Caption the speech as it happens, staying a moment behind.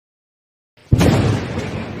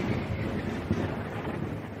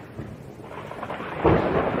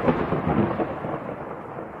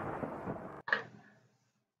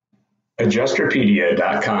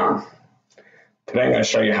Adjusterpedia.com. Today I'm going to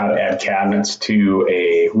show you how to add cabinets to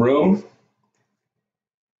a room.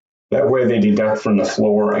 That way they deduct from the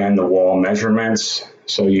floor and the wall measurements,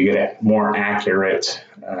 so you get a more accurate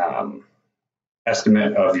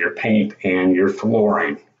estimate of your paint and your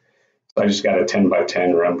flooring. So I just got a 10 by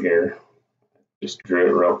 10 room here. Just drew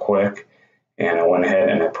it real quick, and I went ahead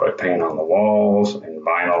and I put paint on the walls and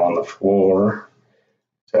vinyl on the floor.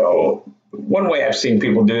 So one way I've seen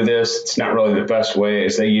people do this, it's not really the best way,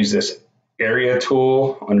 is they use this area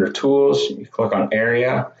tool under tools. You click on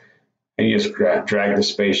area and you just drag the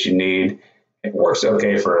space you need. It works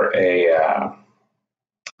okay for an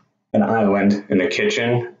island in a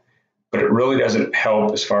kitchen, but it really doesn't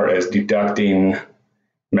help as far as deducting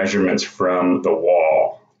measurements from the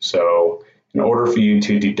wall. So in order for you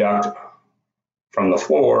to deduct from the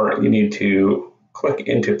floor, you need to click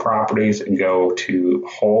into properties and go to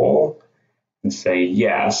whole and say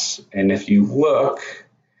yes. And if you look,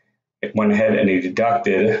 it went ahead and it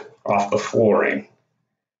deducted off the flooring.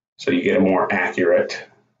 So you get a more accurate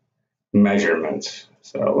measurements.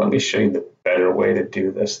 So let me show you the better way to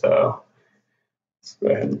do this though. Let's go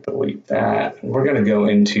ahead and delete that. And we're going to go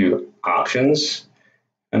into options,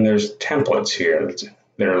 and there's templates here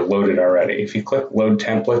that are loaded already. If you click load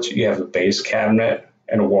templates, you have a base cabinet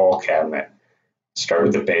and a wall cabinet. Start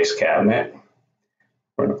with the base cabinet.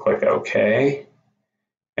 We're going to click OK,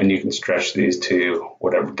 and you can stretch these to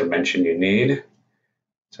whatever dimension you need.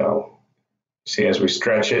 So see, as we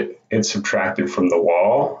stretch it, it's subtracted from the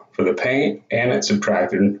wall for the paint, and it's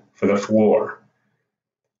subtracted for the floor.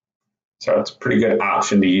 So it's a pretty good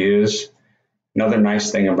option to use. Another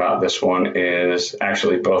nice thing about this one is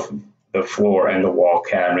actually both the floor and the wall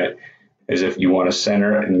cabinet is if you want to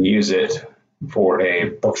center and use it for a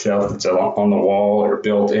bookshelf that's on the wall or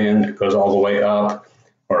built in, it goes all the way up,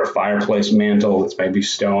 or a fireplace mantle that's maybe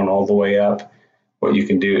stone all the way up. What you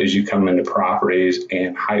can do is you come into properties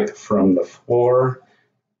and height from the floor.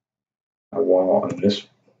 A wall in this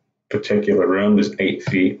particular room is 8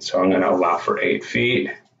 feet, so I'm going to allow for 8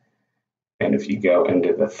 feet. And if you go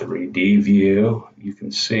into the 3D view, you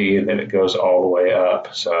can see that it goes all the way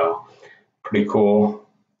up. So pretty cool.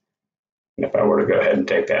 And if I were to go ahead and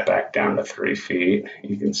take that back down to 3 feet,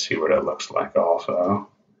 you can see what it looks like also.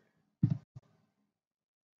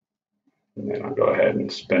 And then I'll go ahead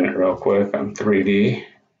and spin it real quick on 3D.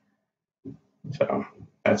 So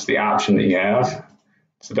that's the option that you have.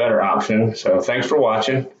 It's the better option. So thanks for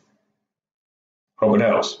watching. Hope it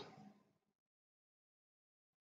helps.